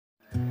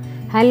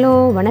Hello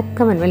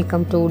வணக்கம் and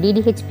welcome to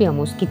டிடிஹெச்பி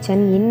அமூஸ்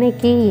kitchen.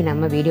 இன்றைக்கி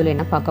நம்ம வீடியோவில்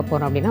என்ன பார்க்க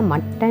போகிறோம் அப்படின்னா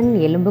மட்டன்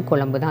எலும்பு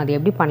குழம்பு தான். அது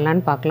எப்படி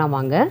பண்ணலான்னு பார்க்கலாம்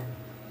வாங்க.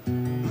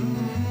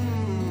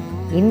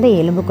 இந்த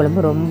எலும்பு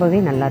குழம்பு ரொம்பவே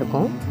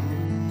நல்லாயிருக்கும்.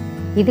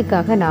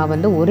 இதுக்காக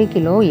நான் 1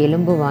 கிலோ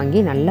எலும்பு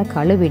வாங்கி நல்லா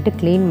கழுவிட்டு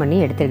க்ளீன் பண்ணி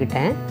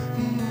எடுத்துக்கிட்டேன்.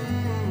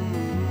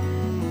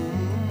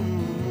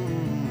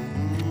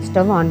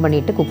 ஸ்டவ் ஆன்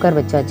பண்ணிவிட்டு குக்கர்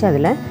வச்சாச்சு.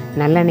 அதில்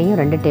நல்லெண்ணெயும்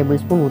 2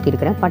 டேபிள் ஸ்பூன்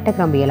ஊற்றிருக்கிறேன். பட்டை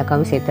கிராம்பு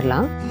ஏலக்காவும்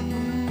சேர்த்துடலாம்.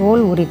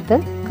 தோல் உரித்து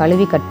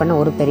கழுவி கட் பண்ண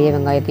ஒரு பெரிய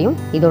வெங்காயத்தையும்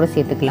இதோடு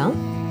சேர்த்துக்கலாம்.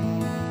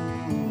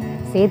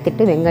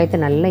 சேர்த்துட்டு வெங்காயத்தை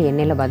நல்லா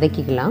எண்ணெயில்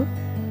வதக்கிக்கலாம்.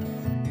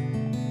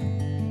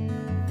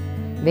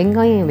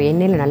 வெங்காயம்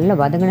எண்ணெயில் நல்லா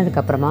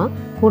வதங்கினதுக்கப்புறமா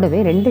கூடவே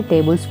 2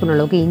 டேபிள் ஸ்பூன்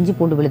அளவுக்கு இஞ்சி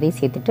பூண்டு விழுதையும்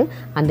சேர்த்துட்டு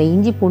அந்த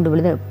இஞ்சி பூண்டு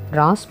விழுத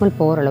ராஸ்மல்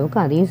போகிற அளவுக்கு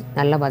அதையும்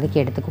நல்லா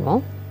வதக்கி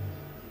எடுத்துக்குவோம்.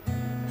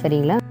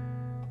 சரிங்களா?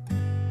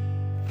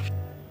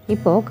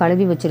 இப்போது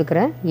கழுவி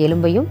வச்சுருக்கிற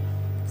எலும்பையும்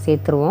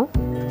சேர்த்துருவோம்.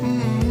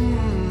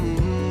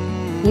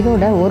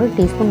 இதோட 1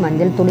 டீஸ்பூன்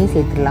மஞ்சள் தூளையும்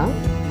சேர்த்துடலாம்.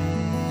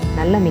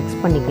 நல்லா மிக்ஸ்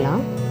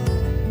பண்ணிக்கலாம்.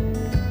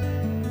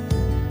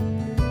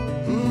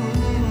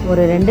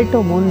 ஒரு 2 to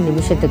 3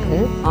 நிமிஷத்துக்கு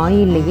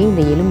ஆயில்லையே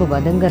இந்த எலும்பு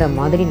வதங்குற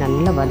மாதிரி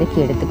நல்லா வதக்கி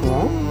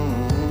எடுத்துக்குவோம்.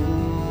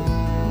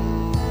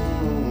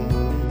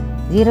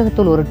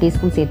 ஜீரகத்தூள் 1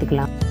 டீஸ்பூன்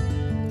சேர்த்துக்கலாம்.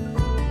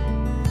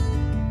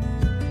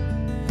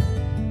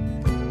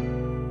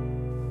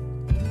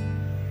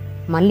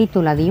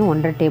 மல்லித்தூள் அதையும்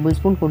 1.5 டேபிள்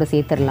ஸ்பூன் கூட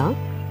சேர்த்துடலாம்.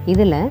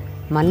 இதில்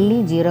மல்லி,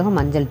 ஜீரகம்,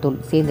 மஞ்சள் தூள்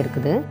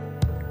சேர்ந்துருக்குது.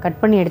 கட்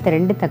பண்ணி எடுத்த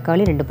 2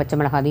 தக்காளி, 2 பச்சை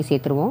மிளகாயும்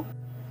சேர்த்துருவோம்.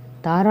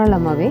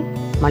 தாராளமாகவே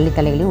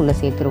மல்லித்தலைகளையும் உள்ளே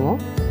சேர்த்துருவோம்.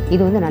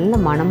 இது நல்ல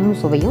மணமும்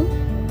சுவையும்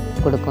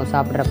கொடுக்கும்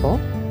சாப்பிட்றப்போ.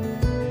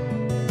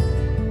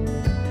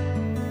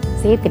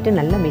 சேர்த்துட்டு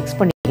நல்லா மிக்ஸ்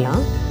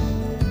பண்ணிக்கலாம்.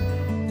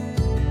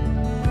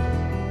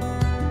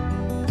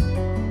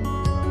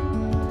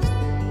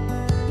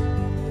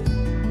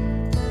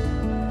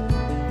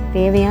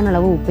 தேவையான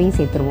அளவு உப்பையும்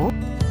சேர்த்துருவோம்.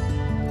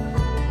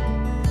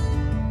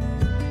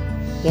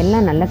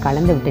 எல்லாம் நல்லா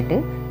கலந்து விட்டுட்டு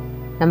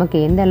நமக்கு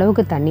எந்த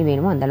அளவுக்கு தண்ணி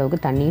வேணுமோ அந்த அளவுக்கு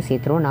தண்ணியும்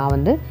சேர்த்துருவோம்.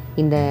 நான்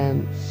இந்த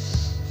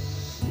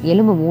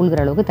எலும்பு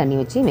மூழ்கிற அளவுக்கு தண்ணி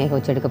வச்சு வேக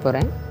வச்சு எடுக்க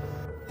போகிறேன்.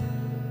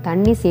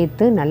 தண்ணி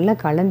சேர்த்து நல்லா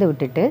கலந்து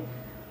விட்டுட்டு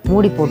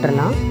மூடி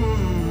போட்டுடலாம்.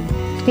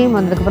 ஸ்டீம்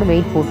வந்ததுக்கப்புறம்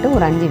வெயிட் போட்டு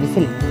ஒரு 5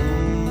 விசில்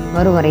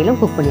வரும் வரையிலும்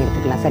குக் பண்ணி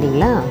எடுத்துக்கலாம்.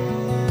 சரிங்களா?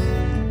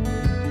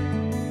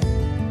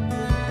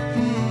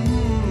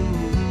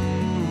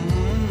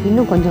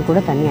 இன்னும் கொஞ்சம்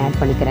கூட தண்ணி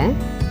ஆட் பண்ணிக்கிறேன்.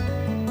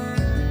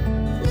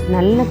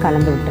 நல்லா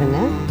கலந்து விட்டுருங்க.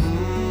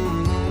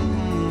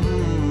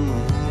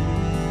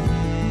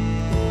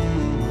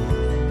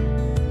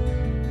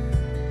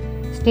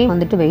 ஸ்டீம்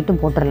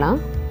வெயிட்டும் போட்டுடலாம்.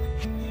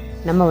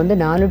 நம்ம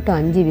 4 to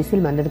 5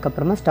 விசில்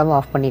வந்ததுக்கப்புறமா ஸ்டவ்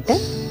ஆஃப் பண்ணிவிட்டு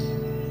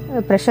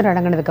ப்ரெஷர்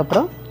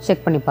அடங்கினதுக்கப்புறம்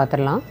செக் பண்ணி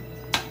பார்த்துடலாம்.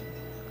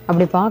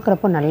 அப்படி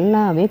பார்க்குறப்போ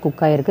நல்லாவே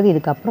குக் ஆகிருக்குது.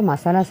 இதுக்கப்புறம்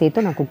மசாலா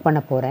சேர்த்து நான் குக்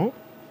பண்ண போகிறேன்.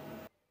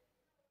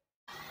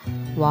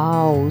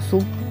 வாவ்,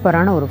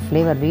 சூப்பரான ஒரு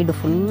ஃப்ளேவர் வீடு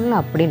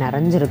ஃபுல்லாக அப்படி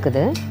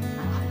நிறைஞ்சிருக்குது.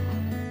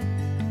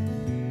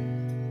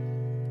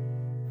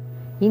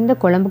 இந்த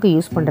குழம்புக்கு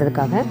யூஸ்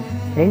பண்ணுறதுக்காக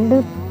 2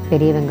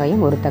 பெரிய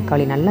வெங்காயம், 1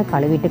 தக்காளி நல்லா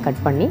கழுவிட்டு கட்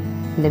பண்ணி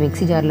இந்த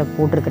மிக்ஸி ஜாரில்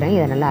போட்டிருக்கிறேன்.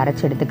 இதை நல்லா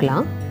அரைச்சி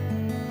எடுத்துக்கலாம்.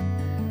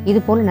 இது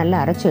போல் நல்லா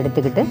அரைச்சி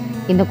எடுத்துக்கிட்டு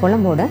இந்த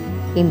குழம்போட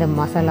இந்த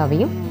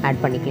மசாலாவையும் ஆட்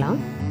பண்ணிக்கலாம்.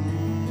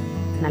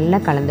 நல்லா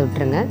கலந்து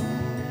விட்டுருங்க.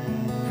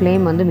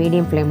 ஃப்ளேம்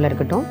மீடியம் ஃப்ளேமில்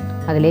இருக்கட்டும்.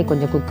 அதிலே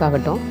கொஞ்சம் குக்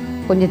ஆகட்டும்.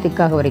 கொஞ்சம்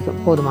திக்காக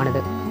வரைக்கும்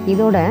போதுமானது.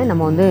 இதோட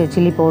நம்ம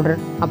சில்லி பவுடர்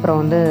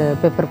அப்புறம்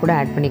பெப்பர் கூட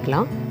ஆட்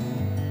பண்ணிக்கலாம்.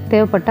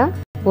 தேவைப்பட்டால்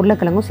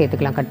உருளைக்கிழங்கும்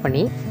சேர்த்துக்கலாம் கட்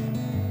பண்ணி.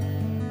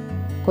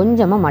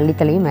 கொஞ்சமாக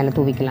மல்லித்தலையும் மேலே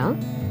தூவிக்கலாம்.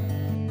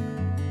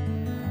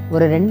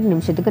 ஒரு 2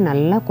 நிமிஷத்துக்கு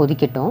நல்லா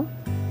கொதிக்கட்டும்.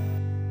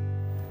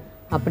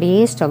 அப்படியே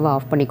ஸ்டவ்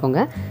ஆஃப் பண்ணிக்கோங்க.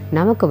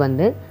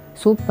 நமக்கு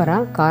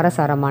சூப்பராக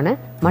காரசாரமான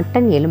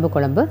மட்டன் எலும்பு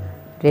குழம்பு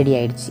ரெடி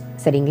ஆயிடுச்சு.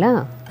 சரிங்களா?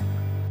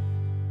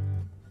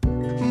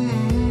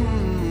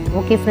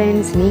 ஓகே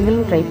ஃப்ரெண்ட்ஸ்,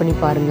 நீங்களும் ட்ரை பண்ணி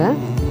பாருங்கள்.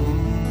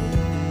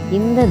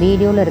 இந்த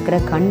வீடியோவில் இருக்கிற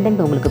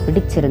கண்டென்ட் உங்களுக்கு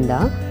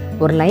பிடிச்சிருந்தா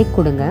ஒரு லைக்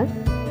கொடுங்க,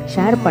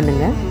 ஷேர்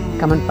பண்ணுங்கள்,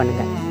 கமெண்ட்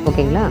பண்ணுங்கள்.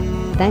 ஓகேங்களா?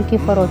 தேங்க்யூ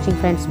ஃபார் வாட்சிங்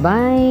ஃப்ரெண்ட்ஸ்.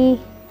 பாய்.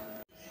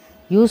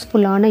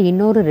 யூஸ்ஃபுல்லான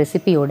இன்னொரு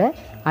ரெசிபியோட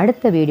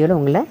அடுத்த வீடியோவில்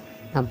உங்களை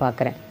நான்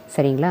பார்க்குறேன்.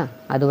 சரிங்களா?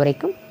 அது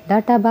வரைக்கும்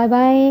டாட்டா, பாய்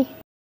பாய்.